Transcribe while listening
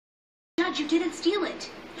Judge, you didn't steal it.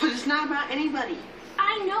 But it's not about anybody.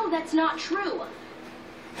 I know that's not true.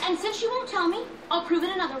 And since you won't tell me, I'll prove it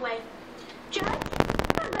another way. Judge,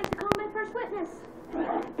 I'd like to call my first witness.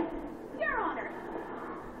 Your Honor,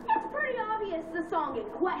 it's pretty obvious the song in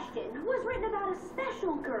question was written about a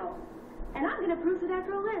special girl. And I'm gonna prove who that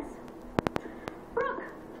girl is. Brooke,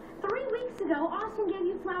 3 weeks ago, Austin gave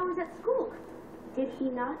you flowers at school. Did he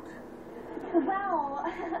not? Well,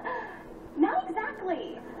 not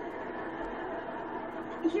exactly.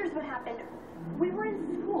 Here's what happened. We were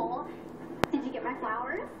in school. Did you get my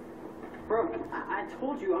flowers? Brooke, I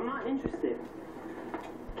told you I'm not interested.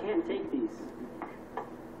 Can't take these.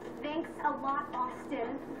 Thanks a lot,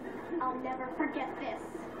 Austin. I'll never forget this.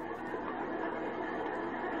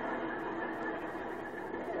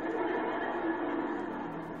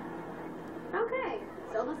 Okay,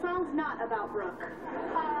 so the song's not about Brooke.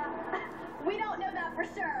 We don't know that for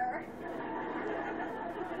sure.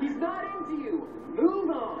 He's not into you. Move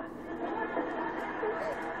on.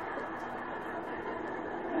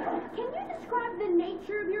 Can you describe the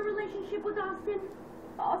nature of your relationship with Austin?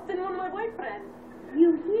 Austin was my boyfriend.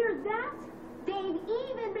 You hear that? They've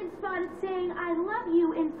even been spotted saying, "I love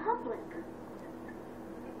you" in public.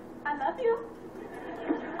 I love you.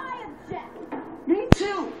 I object. Me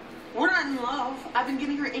too. We're not in love. I've been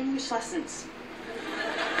giving her English lessons.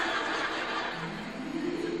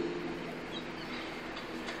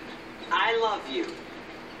 I love you.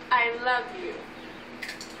 I love you.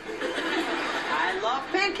 I love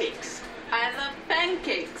pancakes. I love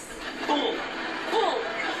pancakes. Boom. Boom.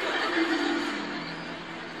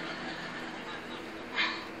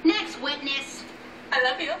 Next witness. I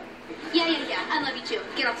love you. Yeah. I love you too.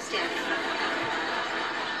 Get off the stand.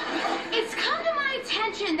 It's come to my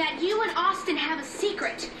attention that you and Austin have a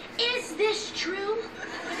secret. Is this true?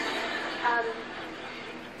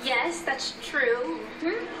 Yes, that's true.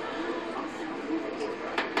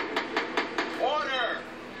 Order!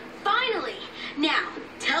 Finally! Now,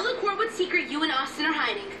 tell the court what secret you and Austin are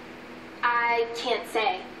hiding. I can't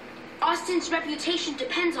say. Austin's reputation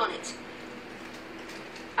depends on it.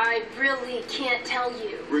 I really can't tell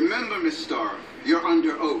you. Remember, Miss Starr, you're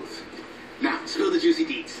under oath. Now, spill the juicy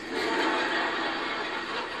deets.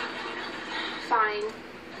 Fine.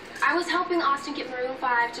 I was helping Austin get Maroon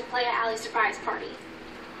 5 to play at Allie's surprise party.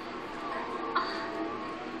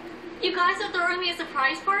 You guys are throwing me a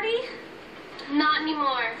surprise party? Not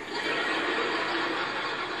anymore.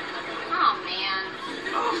 Oh, man.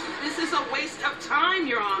 Oh, this is a waste of time,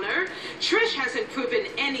 Your Honor. Trish hasn't proven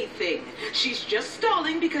anything. She's just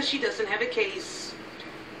stalling because she doesn't have a case.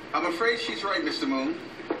 I'm afraid she's right, Mr. Moon.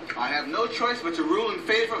 I have no choice but to rule in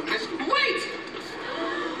favor of Miss... Wait!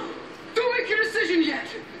 Don't make your decision yet!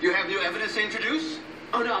 You have new evidence to introduce?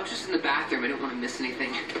 Oh no, I was just in the bathroom. I didn't want to miss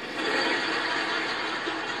anything.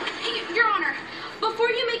 Your Honor, before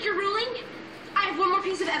you make your ruling, I have one more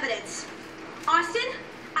piece of evidence. Austin,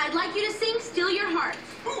 I'd like you to sing "Steal Your Heart."